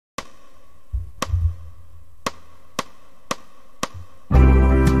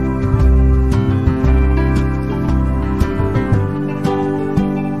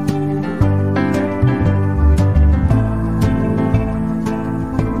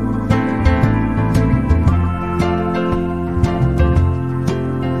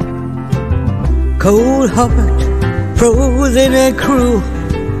Cold heart, frozen and cruel,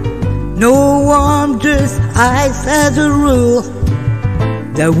 no warm dress, ice as a rule.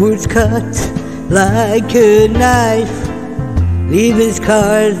 The words cut like a knife, leaving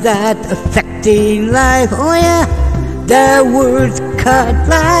scars that affecting life. Oh yeah, the words cut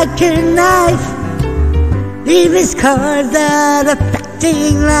like a knife, leaving scars that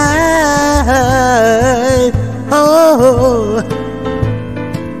affecting life. Oh,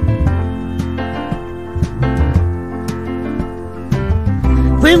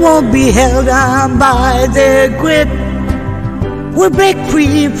 we won't be held on by their grip. We'll break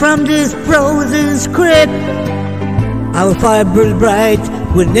free from this frozen script. Our fire burns bright,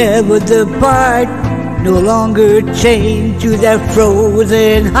 will never depart, no longer chained to their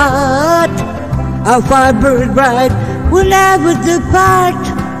frozen heart. Our fire burns bright, will never depart,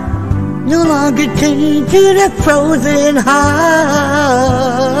 no longer chained to the frozen heart.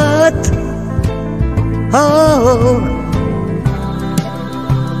 Oh,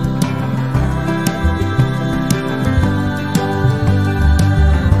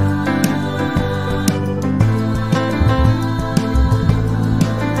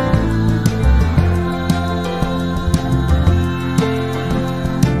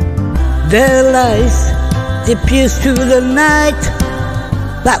 their lies, they pierce through the night,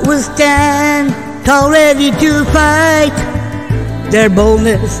 but will stand tall ready to fight. Their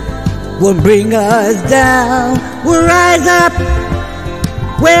boldness won't bring us down, we'll rise up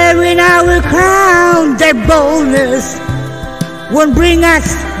wearing our crown. Their boldness won't bring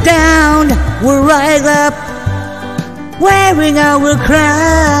us down, we'll rise up wearing our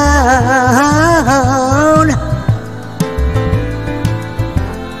crown.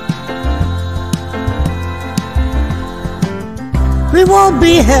 We won't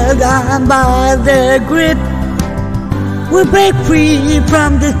be held on by their grip. We'll break free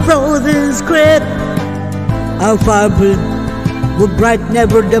from this frozen script. Our fire will bright,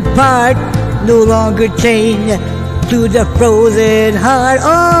 never depart, no longer chained to the frozen heart. Oh,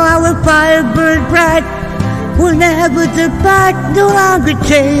 our fire burns bright, will never depart, no longer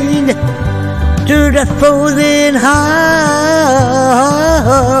chained to the frozen heart.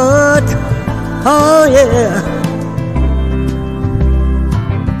 Oh yeah.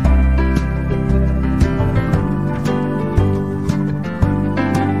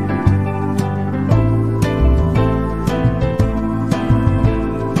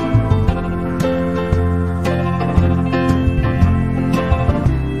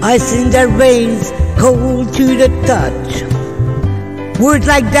 Ice in their veins, cold to the touch. Words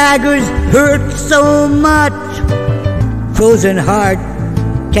like daggers hurt so much. Frozen heart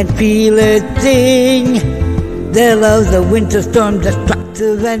can't feel a thing. Their love's a winter storm,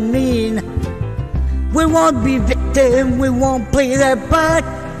 destructive and mean. We won't be victim, we won't play their part.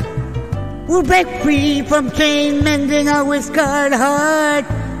 We'll break free from chain, mending our scarred heart.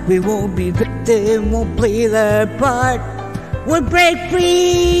 We won't be victim, won't play their part. We'll break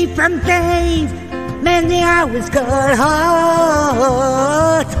free from chains, mending our scarred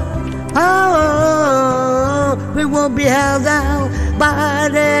heart. Oh, we won't be held down by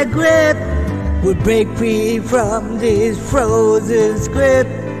their grip. We'll break free from this frozen script.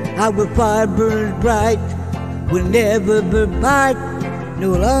 Our fire burns bright, we'll never depart,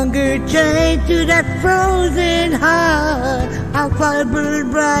 no longer chained to that frozen heart. Our fire burns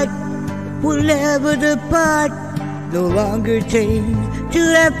bright, we'll never depart, no longer chained to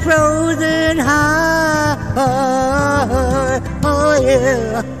that frozen heart. Oh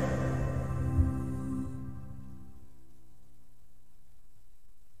yeah.